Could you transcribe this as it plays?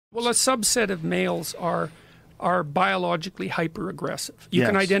Well, a subset of males are biologically hyper-aggressive. You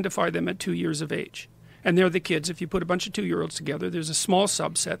can Yes. identify them at 2 years of age. And they're the kids. If you put a bunch of 2-year-olds together, there's a small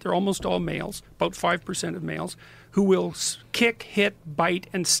subset. They're almost all males, about 5% of males, who will kick, hit, bite,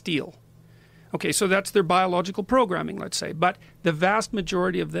 and steal. Okay, so that's their biological programming, let's say. But the vast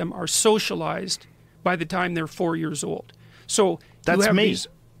majority of them are socialized by the time they're 4 years old. So That's you have me. these.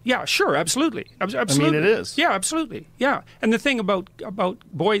 Yeah, sure, absolutely. Absolutely. I mean, it is. Yeah, absolutely. Yeah. And the thing about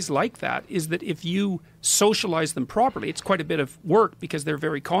boys like that is that if you socialize them properly, it's quite a bit of work because they're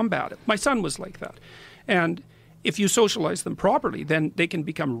very combative. My son was like that. And if you socialize them properly, then they can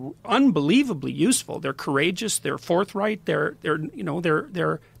become unbelievably useful. They're courageous, they're forthright, they're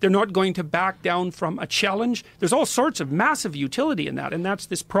not going to back down from a challenge. There's all sorts of massive utility in that, and that's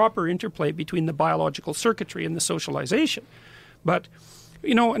this proper interplay between the biological circuitry and the socialization. But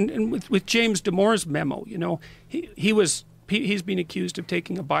and with James Damore's memo, he's been accused of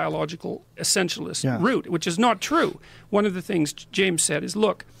taking a biological essentialist route, which is not true. One of the things James said is,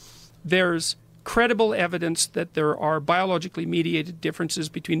 look, there's credible evidence that there are biologically mediated differences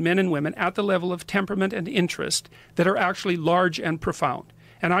between men and women at the level of temperament and interest that are actually large and profound.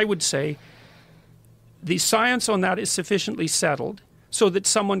 And I would say the science on that is sufficiently settled so that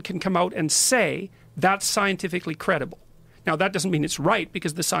someone can come out and say that's scientifically credible. Now, that doesn't mean it's right,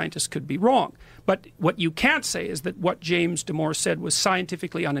 because the scientists could be wrong. But what you can't say is that what James Damore said was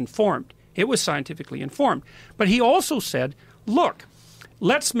scientifically uninformed. It was scientifically informed. But he also said, look,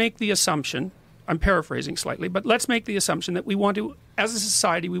 let's make the assumption, I'm paraphrasing slightly, but let's make the assumption that we want to, as a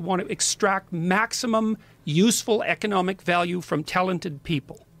society, we want to extract maximum useful economic value from talented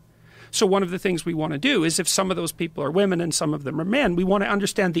people. So one of the things we want to do is, if some of those people are women and some of them are men, we want to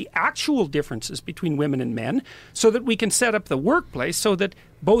understand the actual differences between women and men so that we can set up the workplace so that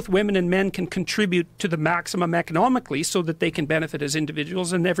both women and men can contribute to the maximum economically so that they can benefit as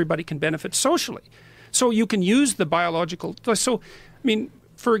individuals and everybody can benefit socially. So you can use the biological... So, I mean,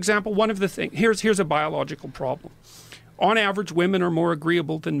 for example, one of the things... Here's a biological problem. On average, women are more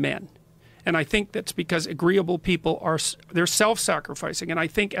agreeable than men. And I think that's because agreeable people they're self-sacrificing. And I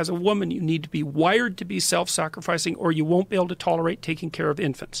think as a woman, you need to be wired to be self-sacrificing, or you won't be able to tolerate taking care of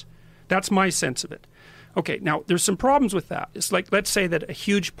infants. That's my sense of it. Okay, now there's some problems with that. It's like, let's say that a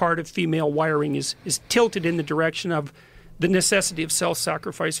huge part of female wiring is tilted in the direction of the necessity of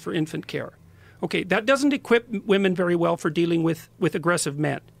self-sacrifice for infant care. Okay, that doesn't equip women very well for dealing with aggressive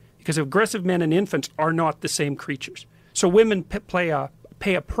men, because aggressive men and infants are not the same creatures. So women pay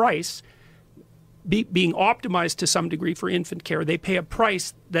a price. Being optimized to some degree for infant care, they pay a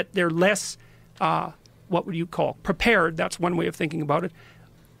price that they're less, what would you call, prepared, that's one way of thinking about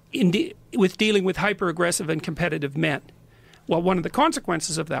it, with dealing with hyper-aggressive and competitive men. Well, one of the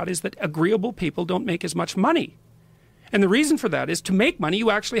consequences of that is that agreeable people don't make as much money. And the reason for that is, to make money,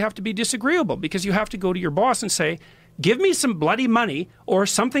 you actually have to be disagreeable, because you have to go to your boss and say, give me some bloody money or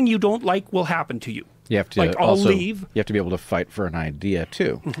something you don't like will happen to you. You have to like, I'll leave. You have to be able to fight for an idea,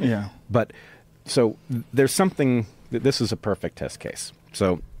 too. Yeah. But... So there's something, this is a perfect test case.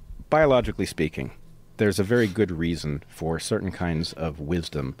 So biologically speaking, there's a very good reason for certain kinds of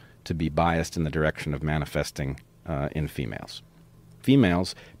wisdom to be biased in the direction of manifesting in females.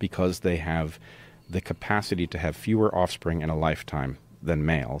 Females, because they have the capacity to have fewer offspring in a lifetime than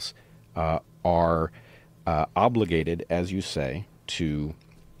males, are obligated, as you say, to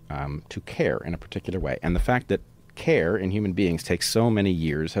care in a particular way. And the fact that care in human beings takes so many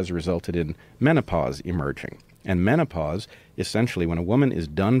years has resulted in menopause emerging. And menopause, essentially, when a woman is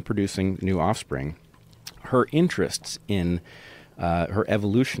done producing new offspring, her interests in her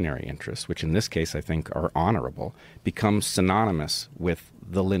evolutionary interests, which in this case I think are honorable, become synonymous with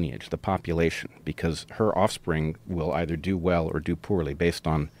the lineage, the population, because her offspring will either do well or do poorly based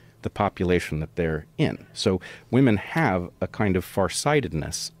on the population that they're in. So women have a kind of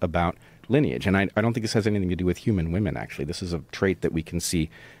farsightedness about lineage. And I don't think this has anything to do with human women, actually. This is a trait that we can see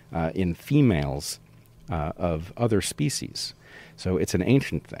in females of other species. So it's an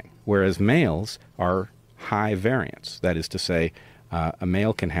ancient thing. Whereas males are high variance. That is to say, a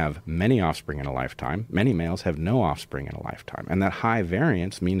male can have many offspring in a lifetime. Many males have no offspring in a lifetime. And that high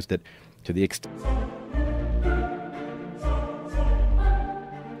variance means that to the extent...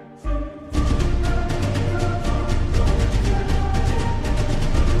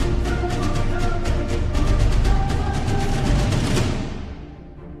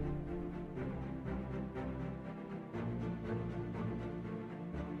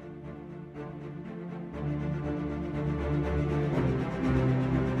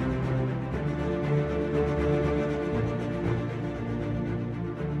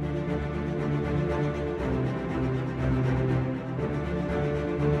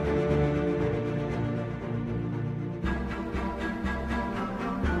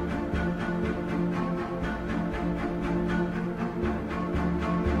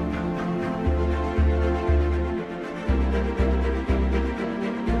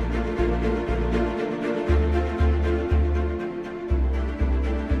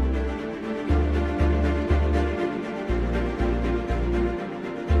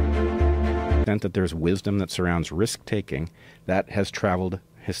 extent that there's wisdom that surrounds risk-taking, that has traveled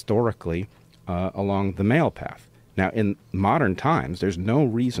historically along the male path. Now, in modern times, there's no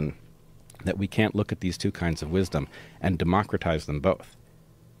reason that we can't look at these two kinds of wisdom and democratize them both,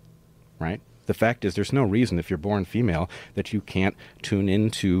 right? The fact is, there's no reason, if you're born female, that you can't tune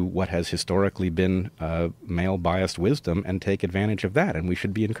into what has historically been male-biased wisdom and take advantage of that, and we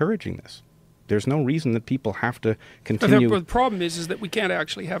should be encouraging this. There's no reason that people have to continue. But the problem is that we can't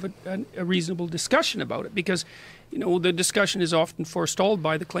actually have a reasonable discussion about it, because, you know, the discussion is often forestalled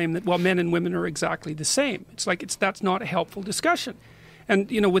by the claim that, well, men and women are exactly the same. It's like that's not a helpful discussion.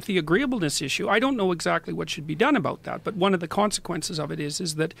 And, you know, with the agreeableness issue, I don't know exactly what should be done about that, but one of the consequences of it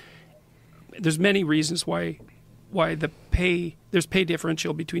is that there's many reasons why there's pay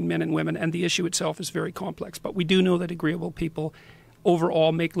differential between men and women, and the issue itself is very complex. But we do know that agreeable people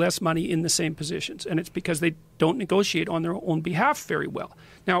overall make less money in the same positions, and it's because they don't negotiate on their own behalf very well.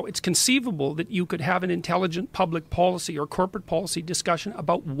 Now, it's conceivable that you could have an intelligent public policy or corporate policy discussion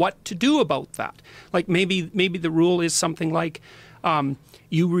about what to do about that. Like maybe the rule is something like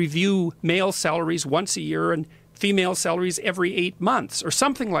you review male salaries once a year and female salaries every 8 months, or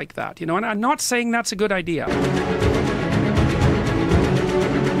something like that, you know. And I'm not saying that's a good idea.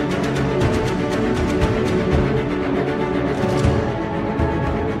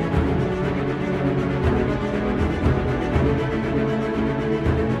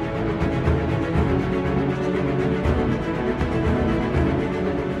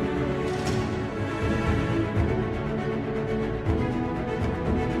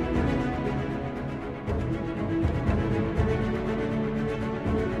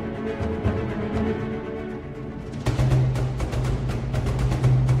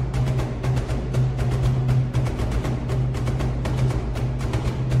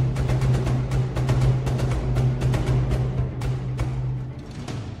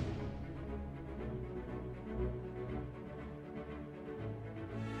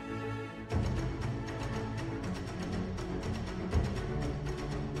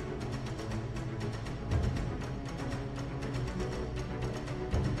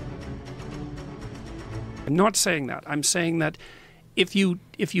 I'm not saying that. I'm saying that if you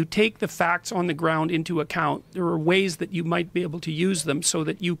take the facts on the ground into account, there are ways that you might be able to use them so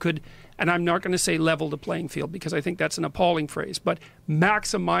that you could, and I'm not going to say level the playing field because I think that's an appalling phrase, but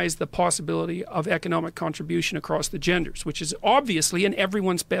maximize the possibility of economic contribution across the genders, which is obviously in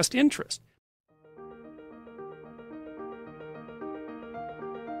everyone's best interest.